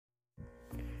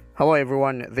Hello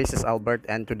everyone, this is Albert,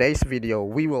 and today's video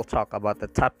we will talk about the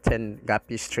top 10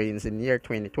 Guppy strains in year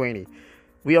 2020.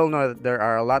 We all know that there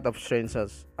are a lot of strains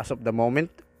as of the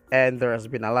moment, and there has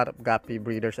been a lot of Guppy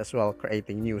breeders as well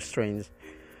creating new strains.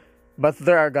 But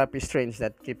there are Guppy strains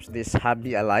that keeps this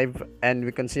hobby alive, and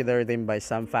we consider them by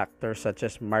some factors such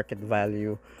as market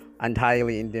value and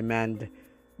highly in demand,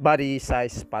 body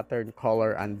size, pattern,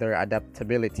 color, and their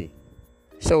adaptability.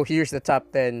 So here's the top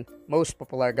 10 most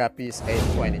popular guppies in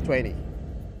 2020.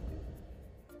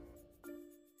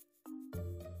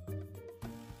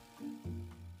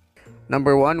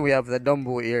 Number 1, we have the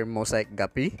Dumbo Ear Mosaic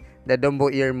Guppy. The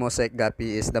Dumbo Ear Mosaic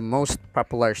Guppy is the most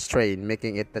popular strain,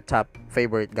 making it the top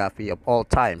favorite guppy of all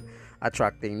time,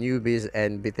 attracting newbies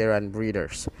and veteran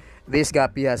breeders. This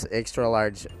guppy has extra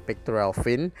large pectoral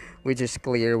fin, which is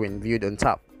clear when viewed on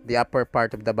top. The upper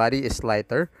part of the body is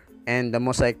lighter, and the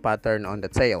mosaic pattern on the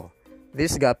tail.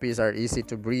 These guppies are easy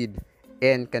to breed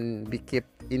and can be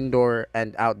kept indoor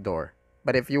and outdoor.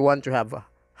 But if you want to have a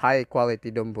high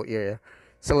quality Dumbo ear,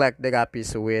 select the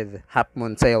guppies with half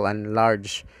moon tail and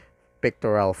large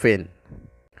pectoral fin.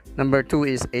 Number 2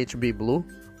 is HB Blue,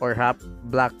 or half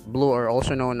black blue, or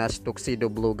also known as tuxedo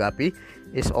blue guppy,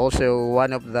 is also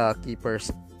one of the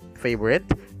keepers' favorite.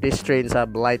 These strains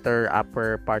have lighter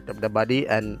upper part of the body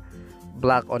and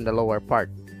black on the lower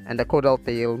part, and the caudal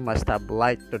tail must have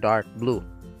light to dark blue.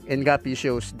 In guppy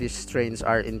shows, these strains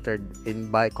are entered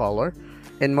in bicolor.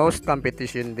 In most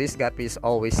competition, this guppies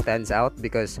always stands out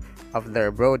because of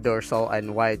their broad dorsal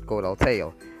and wide caudal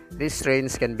tail. These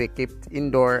strains can be kept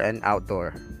indoor and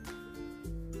outdoor.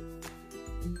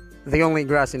 The only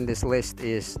grass in this list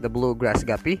is the bluegrass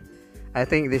guppy. I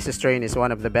think this strain is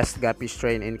one of the best guppy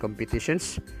strain in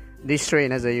competitions. This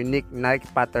strain has a unique Nike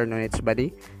pattern on its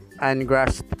body and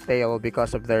grass tail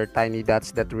because of their tiny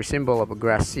dots that resemble of a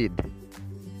grass seed.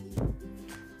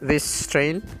 This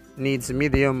strain needs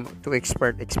medium to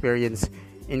expert experience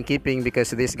in keeping because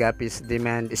these guppies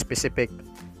demand specific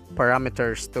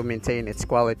parameters to maintain its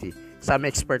quality. Some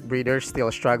expert breeders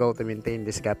still struggle to maintain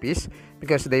these guppies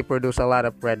because they produce a lot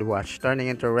of red wash, turning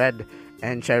into red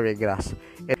and cherry grass.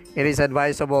 It is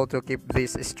advisable to keep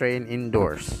this strain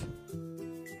indoors.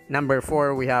 Number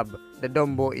 4, we have the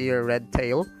Dumbo Ear Red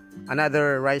Tail.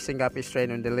 Another rising guppy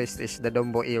strain on the list is the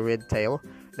Dumbo Ear Red Tail.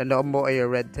 The Dumbo Ear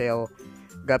Red Tail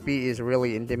guppy is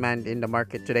really in demand in the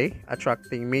market today,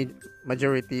 attracting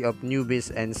majority of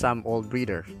newbies and some old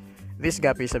breeders. These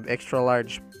guppies have extra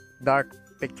large, dark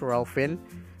pectoral fin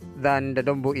than the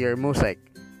Dumbo Ear Mosaic,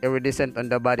 iridescent on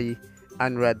the body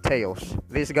and red tails.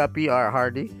 These guppy are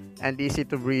hardy and easy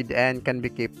to breed and can be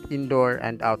kept indoor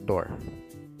and outdoor.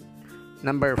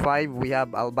 Number 5, we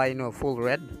have Albino Full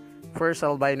Red. First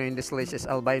albino in this list is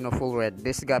Albino Full Red.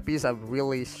 These guppies have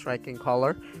really striking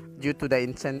color due to the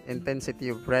intensity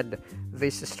of red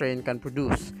this strain can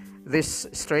produce. This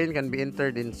strain can be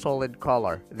entered in solid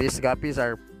color. These guppies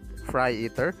are fry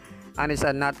eater and is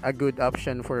not a good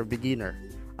option for a beginner.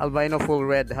 Albino Full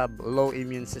Red have low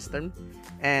immune system,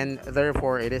 and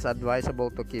therefore it is advisable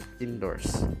to keep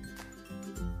indoors.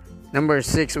 Number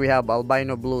 6, we have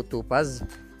Albino Blue Topaz.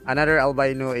 Another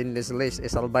albino in this list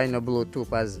is Albino Blue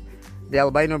Topaz, the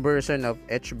albino version of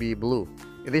HB Blue.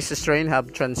 This strain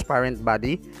have transparent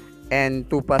body and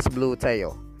topaz blue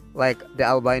tail. Like the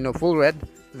Albino Full Red,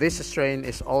 this strain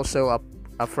is also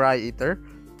a fry eater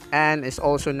and is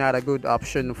also not a good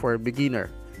option for a beginner.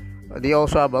 They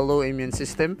also have a low immune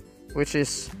system, which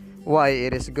is why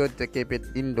it is good to keep it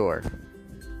indoor.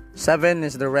 7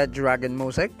 is the Red Dragon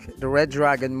Mosaic. The Red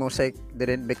Dragon Mosaic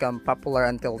didn't become popular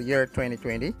until year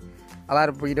 2020. A lot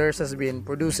of breeders has been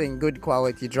producing good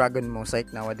quality Dragon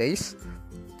Mosaic nowadays.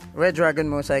 Red Dragon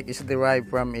Mosaic is derived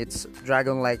from its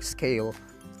dragon-like scale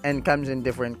and comes in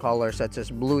different colors such as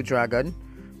blue dragon,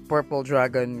 purple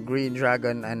dragon, green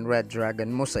dragon, and red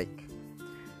dragon mosaic.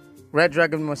 Red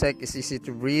Dragon Mosaic is easy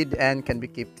to breed and can be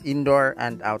kept indoor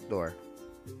and outdoor.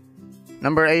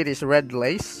 Number 8 is Red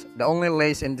Lace. The only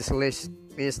lace in this list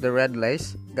is the Red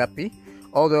Lace Guppy.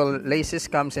 Although laces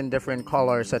comes in different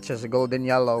colors such as golden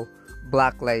yellow,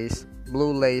 black lace,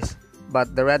 blue lace,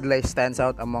 but the red lace stands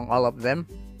out among all of them.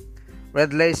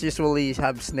 Red lace usually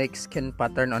have snake skin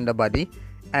pattern on the body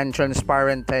and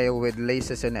transparent tail with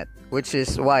laces in it, which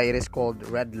is why it is called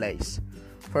red lace.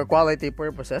 For quality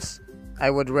purposes, I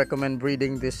would recommend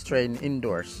breeding this strain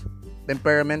indoors.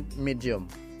 Temperament medium.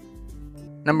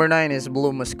 Number 9 is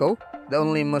Blue Musco, the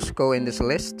only Musco in this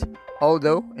list.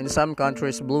 Although in some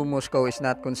countries Blue Musco is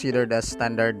not considered as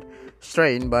standard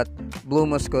strain, but Blue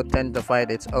Musco tend to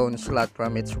find its own slot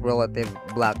from its relative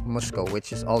Black Musco,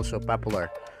 which is also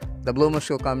popular. The Blue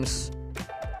Musco comes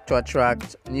to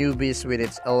attract newbies with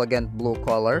its elegant blue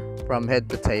color from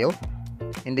head to tail.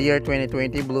 In the year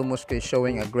 2020, Blue Musk is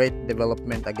showing a great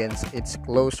development against its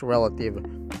close relative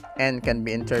and can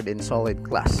be entered in solid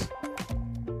class.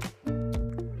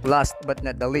 Last but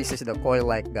not the least is the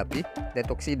koi-like guppy. The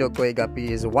tuxedo koi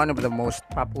guppy is one of the most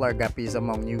popular guppies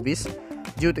among newbies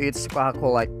due to its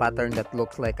kohako-like pattern that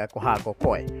looks like a kohako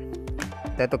koi.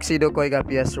 The tuxedo koi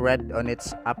guppy has red on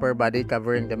its upper body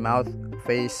covering the mouth,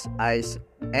 face, eyes,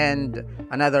 and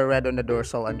another red on the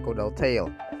dorsal and caudal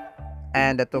tail.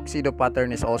 And the tuxedo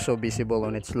pattern is also visible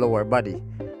on its lower body.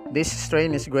 This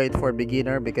strain is great for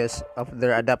beginner because of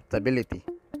their adaptability.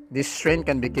 This strain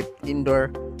can be kept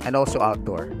indoor and also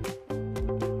outdoor.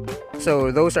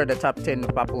 So those are the top 10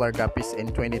 popular guppies in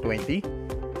 2020.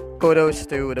 Kudos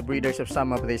to the breeders of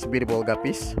some of these beautiful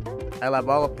guppies. I love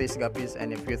all of these guppies,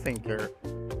 and if you think your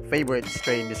favorite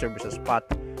strain deserves a spot,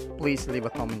 please leave a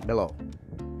comment below.